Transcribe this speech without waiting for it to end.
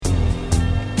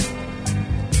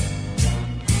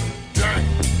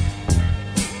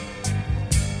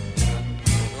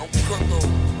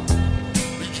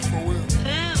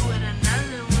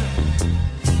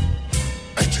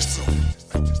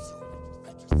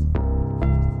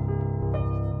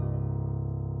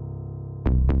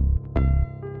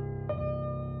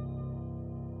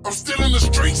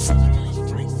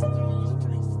streets.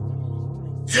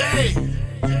 Yeah.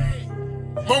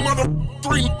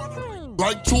 Mo3.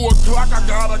 Like 2 o'clock, I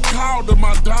got a call that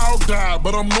my dog died,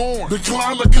 but I'm knowing.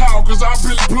 Decline the call, cause I've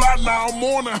been plotting all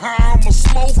morning how I'm a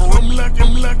smoker. I'm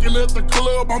lacking at the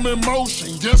club, I'm in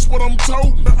motion. Guess what I'm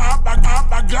told? The op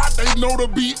I got, they know to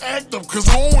be active, cause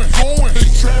going.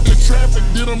 Big traffic,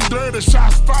 did them dirty,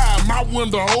 shots fired, my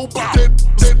window open.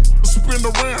 That spin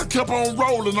around, kept on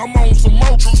rolling, I'm on some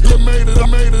more. I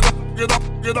made it.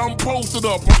 Get I'm posted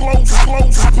up, I'm close,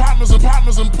 partners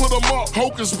and put them up.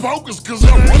 Hocus pocus, cause it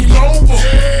ain't over.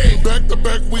 Yeah. Back to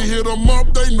back, we hit them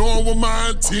up, they know what my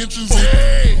intentions is.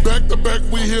 Yeah. Back to back,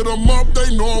 we hit them up,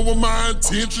 they know what my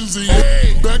intentions is.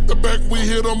 Yeah. Back to back, we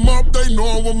hit them up, they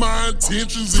know what my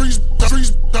intentions is.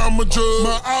 Streets, I'm a judge.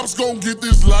 My ops gon' get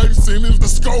this life sentence. The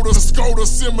Skoda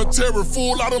cemetery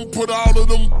full, I done put all of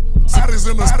them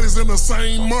bodies in the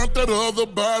same month that the other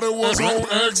body was on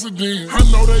accident. I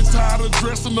know they tired of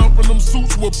dressing up in them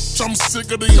suits with I'm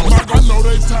sick of them. I know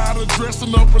they tired of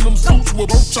dressing up in them suits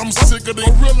with I'm sick of them.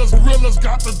 Gorillas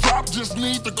got the drop, just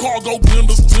need the cargo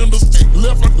tenders.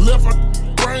 Left a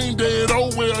brain dead, oh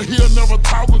well, he'll never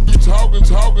talking to the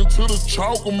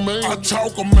chalker man. I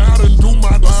chalk him out and do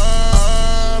my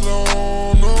I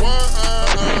don't know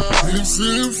why this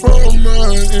is from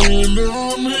my enemy.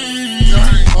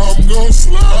 I'm gon'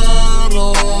 slide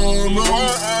on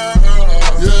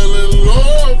yeah, let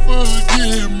Lord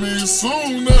forgive me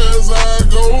soon as I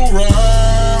go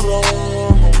ride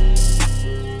on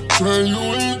turn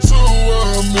you into a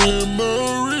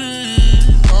memory.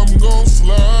 I'm gon'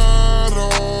 slide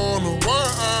on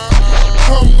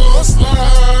I'm gon'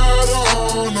 slide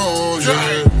on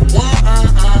yeah.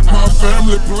 My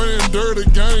family playing dirty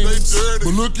games,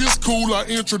 but look, it's cool, I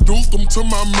introduced them to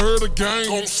my murder gang.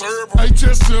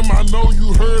 HSM, I know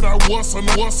you heard what's her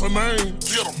name.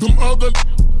 Them other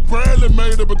barely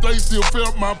made it, but they still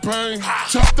felt my pain.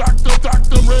 Chop doctor,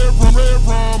 red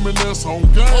rum, and that's on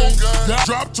game.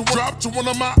 Drop to one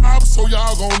of my ops, so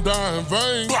y'all gon' die in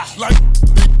vain. Like,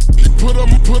 put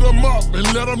them up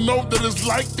and let them know that it's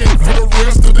like that for the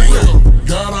rest of the year.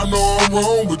 God, I know I'm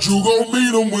wrong, but you gon'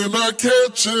 meet him when I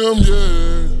catch him,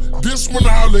 yeah. This when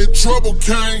all that trouble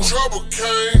came,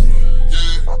 yeah.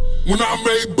 When I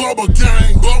made Bubba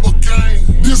Gang.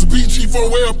 This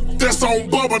BG4L, that's on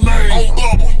Bubba name,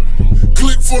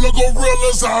 Click full of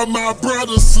gorillas, all my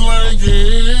brothers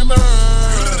slanging.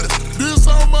 This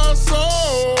on my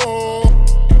soul,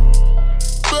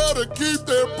 better keep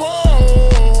that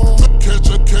ball. Catch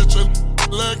a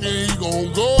like he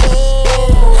gon' go.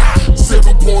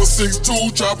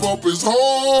 7.62, chop up his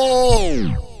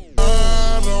home.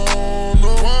 I don't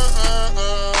know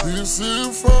why this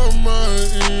is from my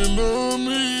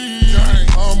enemy.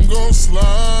 I'm gon'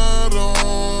 slide.